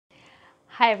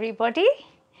Hi everybody.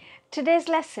 Today's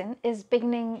lesson is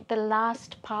beginning the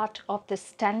last part of the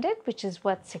standard, which is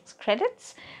worth 6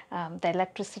 credits, the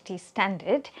electricity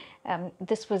standard.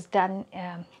 This was done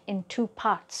in 2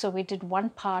 parts. So we did one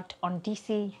part on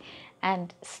DC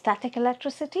and static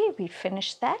electricity. We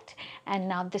finished that, and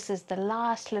now this is the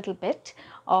last little bit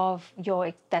of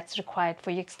that's required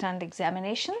for your external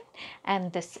examination,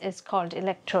 and this is called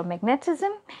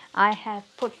electromagnetism. I have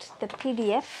put the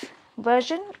PDF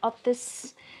version of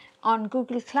this on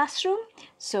Google Classroom,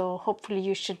 so hopefully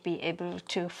you should be able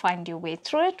to find your way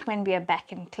through it when we are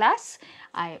back in class.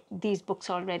 These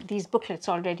booklets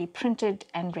already printed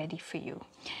and ready for you.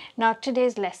 Now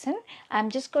today's lesson, I'm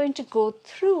just going to go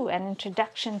through an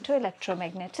introduction to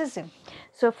electromagnetism.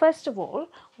 So first of all,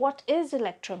 what is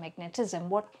electromagnetism?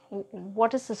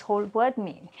 What does this whole word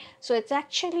mean? So it's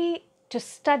actually to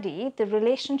study the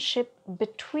relationship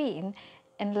between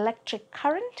an electric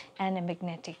current and a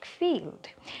magnetic field.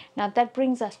 Now that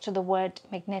brings us to the word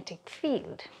magnetic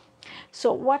field.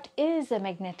 So what is a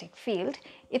magnetic field?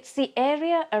 It's the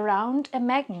area around a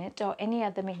magnet or any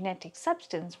other magnetic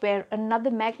substance where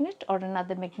another magnet or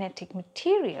another magnetic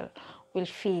material will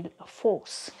feel a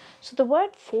force. So the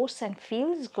word force and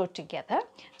fields go together.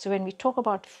 So when we talk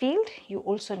about field, you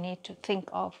also need to think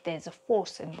of there's a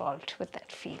force involved with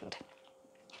that field.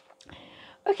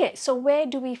 Okay, so where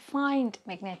do we find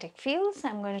magnetic fields?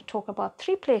 I'm going to talk about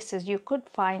 3 places you could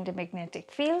find a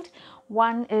magnetic field.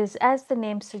 One is, as the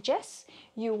name suggests,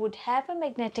 you would have a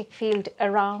magnetic field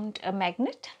around a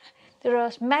magnet. There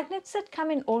are magnets that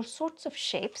come in all sorts of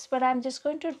shapes, but I'm just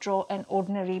going to draw an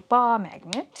ordinary bar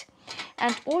magnet.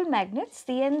 And all magnets,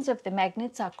 the ends of the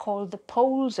magnets are called the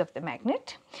poles of the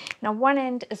magnet. Now one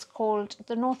end is called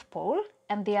the North Pole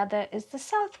and the other is the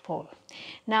South Pole.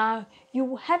 Now,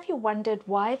 have you wondered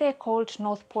why they're called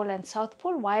North Pole and South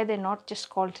Pole? Why they're not just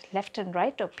called left and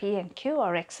right, or P and Q,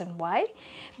 or X and Y?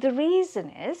 The reason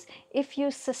is, if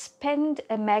you suspend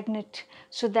a magnet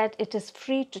so that it is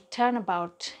free to turn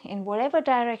about in whatever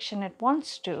direction it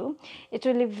wants to, it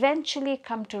will eventually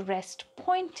come to rest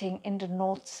pointing in the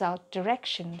north-south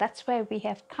direction. That's why we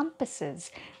have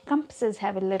compasses. Compasses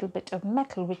have a little bit of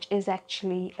metal, which is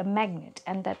actually a magnet,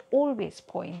 and that always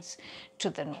points to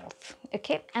the north.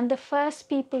 Okay, and the first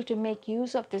people to make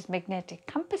use of these magnetic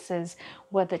compasses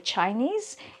were the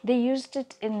Chinese. They used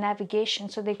it in navigation,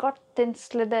 so they got thin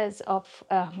slithers of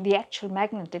the actual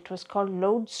magnet. It was called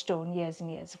lodestone years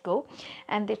and years ago,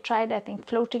 and they tried, I think,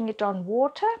 floating it on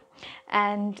water,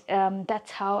 and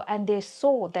that's how, and they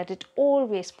saw that it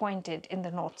always pointed in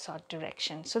the north-south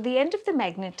direction. So the end of the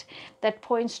magnet that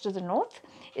points to the north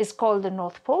is called the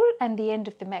North Pole, and the end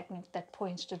of the magnet that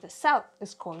points to the south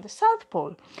is called the South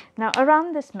Pole. Now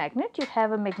around this magnet you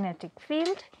have a magnetic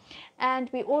field, and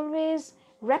we always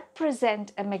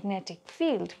represent a magnetic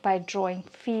field by drawing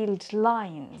field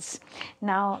lines.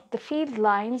 Now the field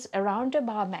lines around a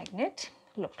bar magnet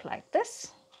look like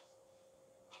this.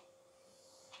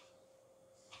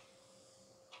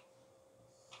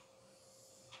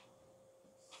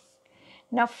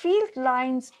 Now field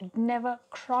lines never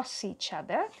cross each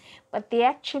other, but they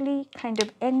actually kind of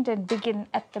end and begin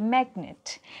at the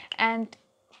magnet, and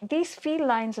these field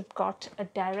lines have got a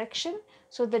direction.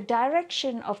 So the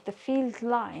direction of the field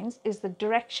lines is the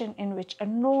direction in which a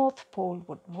north pole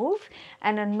would move,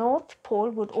 and a north pole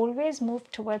would always move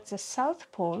towards the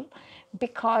south pole,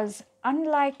 because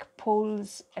unlike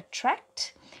poles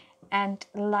attract and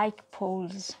like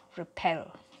poles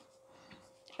repel.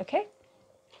 Okay?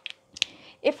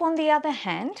 If on the other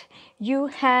hand you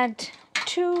had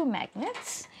 2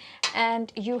 magnets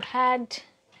and you had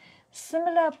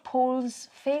similar poles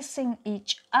facing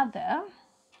each other,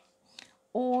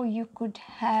 or you could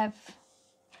have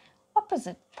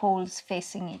opposite poles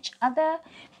facing each other,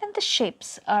 then the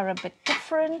shapes are a bit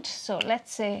different. So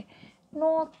let's say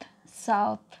north,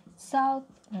 south, south,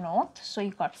 north. So you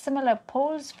got similar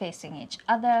poles facing each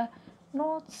other,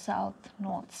 north, south,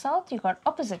 north, south. You got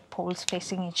opposite poles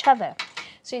facing each other.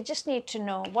 So you just need to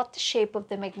know what the shape of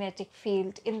the magnetic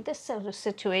field in this sort of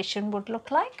situation would look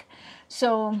like.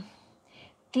 So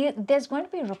there's going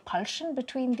to be repulsion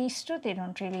between these two. They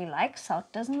don't really like.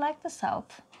 South doesn't like the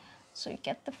south. So you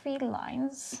get the field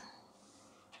lines.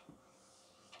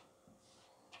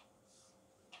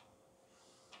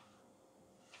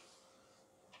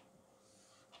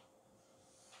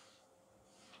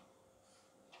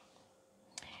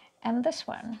 And this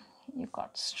one, you've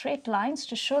got straight lines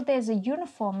to show there's a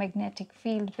uniform magnetic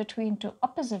field between 2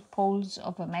 opposite poles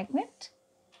of a magnet.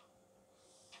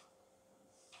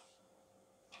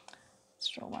 Let's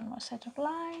draw one more set of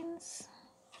lines.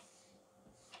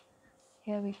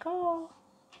 Here we go.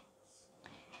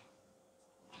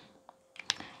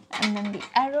 And then the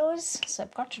arrows, so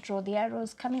I've got to draw the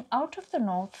arrows coming out of the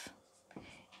north,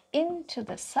 into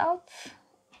the south,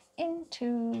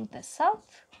 into the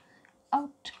south,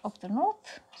 out of the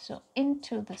north, so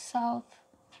into the south,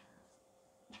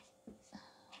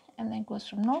 and then goes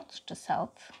from north to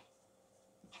south,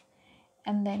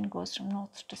 and then goes from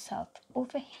north to south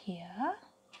over here,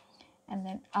 and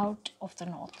then out of the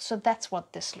north. So that's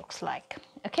what this looks like.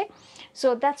 Okay,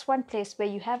 so that's one place where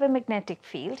you have a magnetic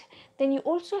field. Then you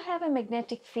also have a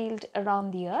magnetic field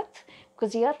around the earth,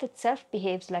 because the earth itself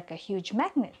behaves like a huge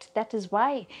magnet. That is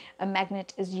why a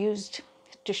magnet is used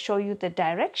to show you the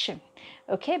direction.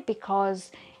 Okay,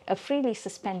 because a freely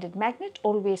suspended magnet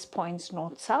always points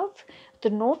north-south. The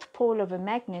north pole of a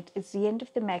magnet is the end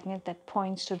of the magnet that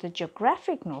points to the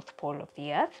geographic north pole of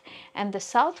the earth, and the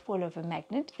south pole of a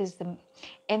magnet is the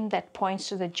end that points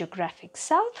to the geographic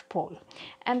south pole.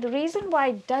 And the reason why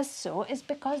it does so is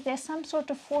because there's some sort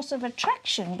of force of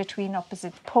attraction between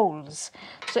opposite poles.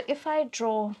 So if I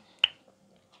draw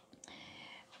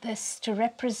this to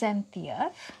represent the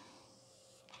earth,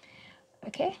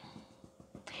 okay,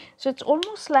 so it's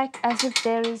almost like as if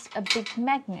there is a big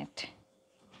magnet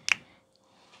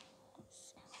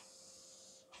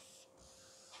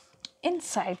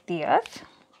inside the earth,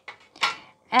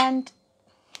 and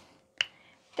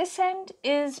this end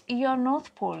is your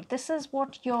north pole. This is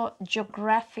what your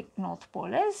geographic north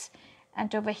pole is.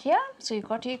 And over here, so you've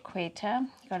got your equator,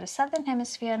 you've got a southern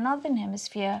hemisphere, northern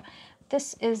hemisphere.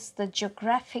 This is the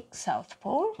geographic south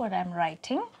pole, what I'm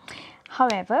writing.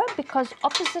 However, because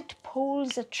opposite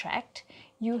poles attract,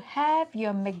 you have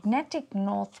your magnetic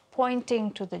north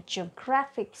pointing to the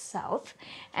geographic south,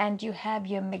 and you have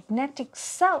your magnetic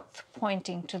south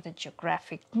pointing to the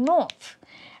geographic north.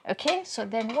 Okay, so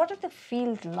then what are the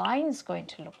field lines going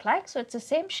to look like? So it's the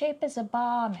same shape as a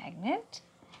bar magnet.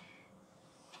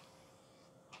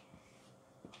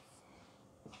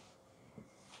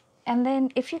 And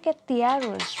then if you get the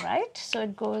arrows right, so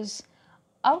it goes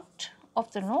out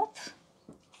of the north,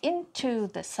 into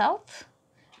the south,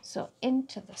 so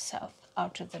into the south,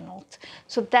 out of the north.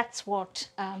 So that's what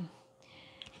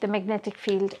the magnetic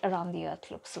field around the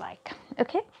earth looks like.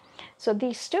 Okay, so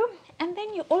these two, and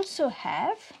then you also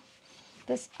have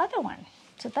this other one.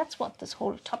 So that's what this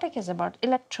whole topic is about,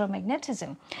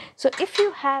 electromagnetism. So if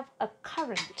you have a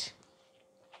current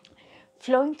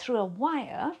flowing through a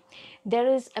wire, there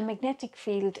is a magnetic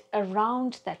field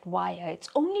around that wire. It's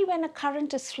only when a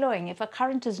current is flowing. If a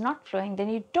current is not flowing, then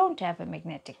you don't have a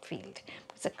magnetic field,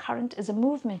 because a current is a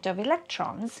movement of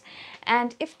electrons.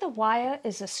 And if the wire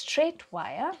is a straight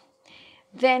wire,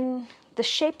 then the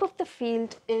shape of the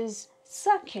field is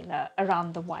circular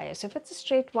around the wire. So if it's a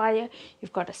straight wire,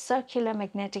 you've got a circular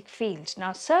magnetic field.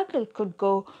 Now, circle could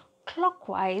go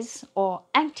clockwise or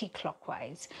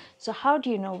anti-clockwise. So how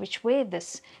do you know which way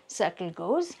this circle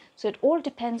goes? So it all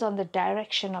depends on the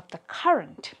direction of the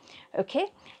current.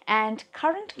 Okay, and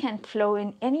current can flow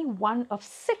in any one of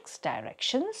 6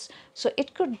 directions. So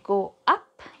it could go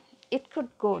up, it could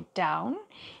go down,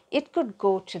 it could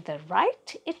go to the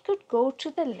right, it could go to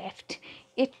the left,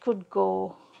 it could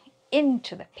go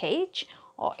into the page,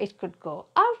 or it could go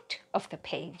out of the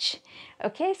page.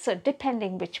 Okay, so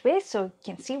depending which way, so you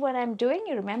can see what I'm doing.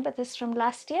 You remember this from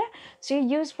last year? So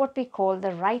you use what we call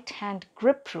the right hand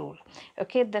grip rule.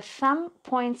 Okay, the thumb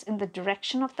points in the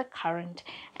direction of the current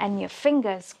and your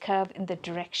fingers curve in the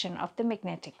direction of the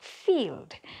magnetic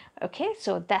field. Okay,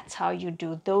 so that's how you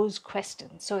do those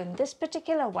questions. So in this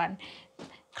particular one,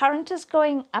 current is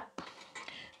going up,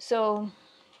 so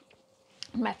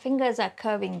my fingers are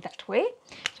curving that way.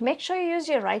 So make sure you use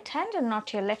your right hand and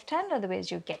not your left hand, otherwise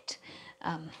you get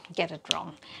it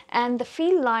wrong. And the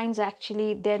field lines,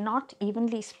 actually, they're not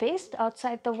evenly spaced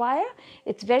outside the wire.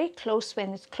 It's very close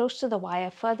when it's close to the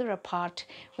wire, further apart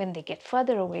when they get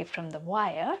further away from the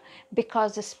wire,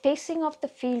 because the spacing of the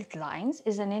field lines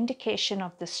is an indication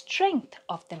of the strength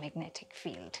of the magnetic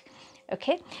field.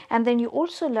 Okay, and then you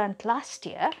also learned last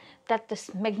year that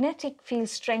this magnetic field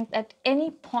strength at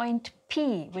any point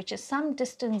P, which is some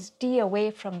distance d away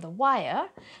from the wire,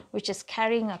 which is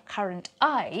carrying a current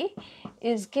I,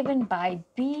 is given by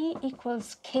B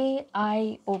equals Ki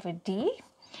over D,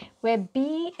 where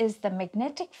B is the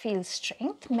magnetic field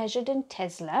strength measured in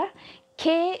Tesla,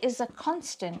 K is a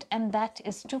constant, and that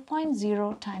is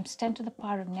 2.0 times 10 to the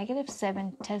power of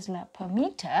 -7 Tesla per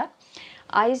meter.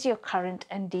 I is your current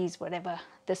and D is whatever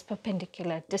this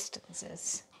perpendicular distance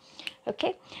is.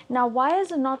 Okay, now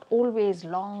wires are not always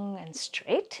long and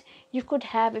straight. You could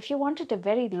have, if you wanted a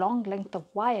very long length of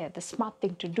wire, the smart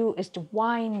thing to do is to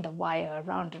wind the wire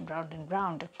around and round and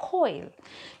round, a coil.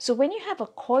 So when you have a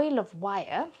coil of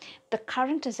wire, the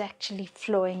current is actually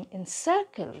flowing in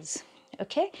circles.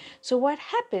 Okay, so what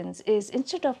happens is,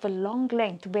 instead of a long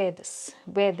length where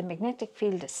the magnetic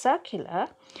field is circular,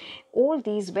 all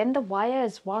these, when the wire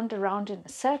is wound around in a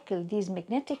circle, these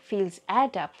magnetic fields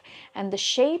add up, and the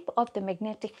shape of the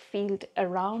magnetic field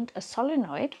around a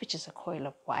solenoid, which is a coil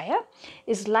of wire,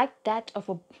 is like that of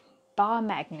a bar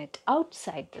magnet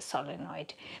outside the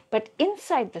solenoid. But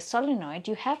inside the solenoid,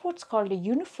 you have what's called a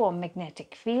uniform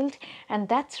magnetic field, and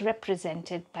that's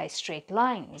represented by straight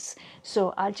lines.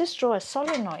 So I'll just draw a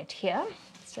solenoid here.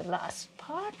 It's the last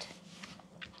part.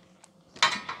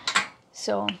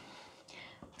 So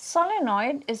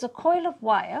solenoid is a coil of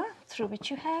wire through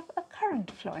which you have a current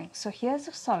flowing. So here's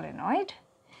a solenoid,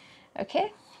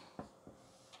 okay?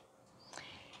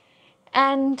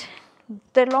 And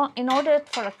in order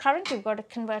for a current, you've got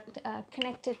to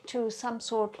connect it to some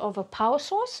sort of a power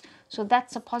source. So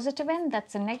that's a positive end,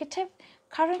 that's a negative.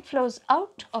 Current flows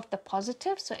out of the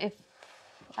positive. So if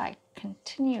I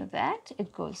continue that,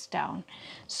 it goes down.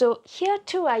 So here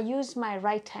too, I use my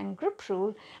right hand grip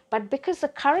rule, but because the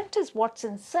current is what's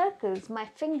in circles, my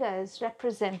fingers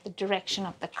represent the direction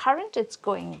of the current. It's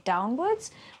going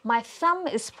downwards. My thumb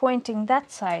is pointing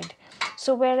that side.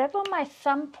 So wherever my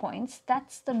thumb points,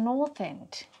 that's the north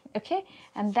end, okay?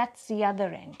 And that's the other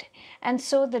end. And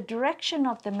so the direction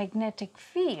of the magnetic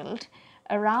field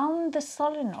around the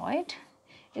solenoid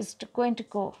is going to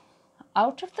go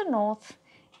out of the north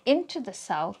into the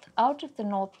south, out of the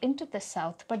north into the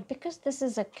south. But because this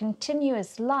is a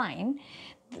continuous line,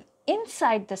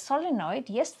 inside the solenoid,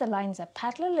 yes, the lines are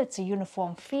parallel, it's a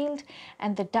uniform field,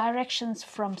 and the directions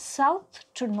from south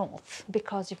to north,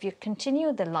 because if you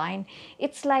continue the line,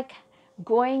 it's like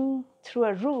going through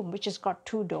a room which has got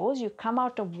two doors. You come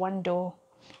out of one door,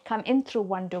 come in through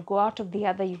one door, go out of the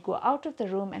other, you go out of the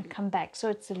room and come back. So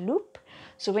it's a loop.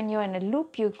 So when you're in a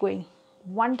loop, you're going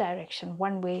one direction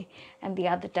one way and the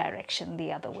other direction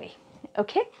the other way,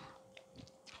 okay?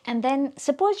 And then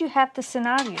suppose you have the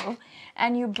scenario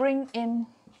and you bring in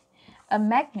a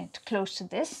magnet close to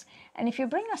this, and if you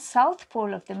bring a south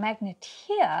pole of the magnet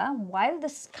here, while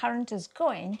this current is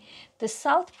going, the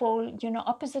south pole, you know,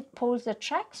 opposite poles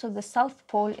attract, so the south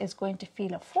pole is going to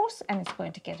feel a force and it's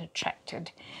going to get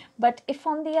attracted. But if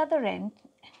on the other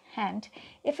hand,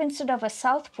 if instead of a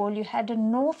south pole you had a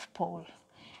north pole,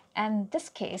 and in this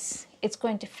case, it's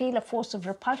going to feel a force of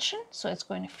repulsion, so it's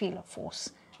going to feel a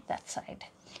force that side.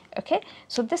 Okay,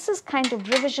 so this is kind of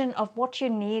revision of what you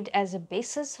need as a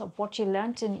basis of what you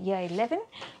learned in year 11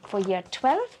 for year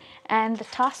 12. And the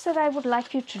task that I would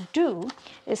like you to do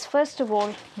is, first of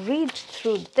all, read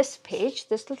through this page,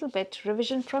 this little bit,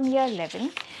 revision from year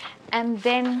 11, and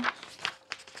then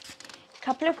a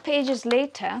couple of pages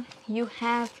later, you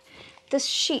have this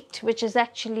sheet, which is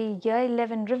actually year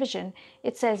 11 revision.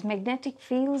 It says magnetic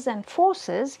fields and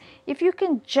forces. If you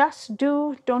can just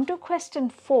don't do question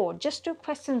 4, just do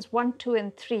questions 1, 2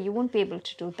 and 3. You won't be able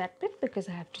to do that bit because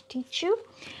I have to teach you.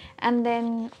 And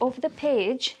then over the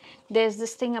page, there's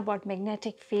this thing about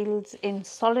magnetic fields in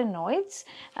solenoids,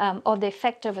 or the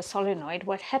effect of a solenoid,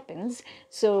 what happens.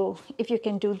 So if you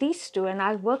can do these two, and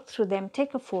I'll work through them,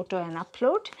 take a photo and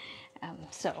upload.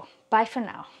 So bye for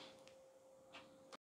now.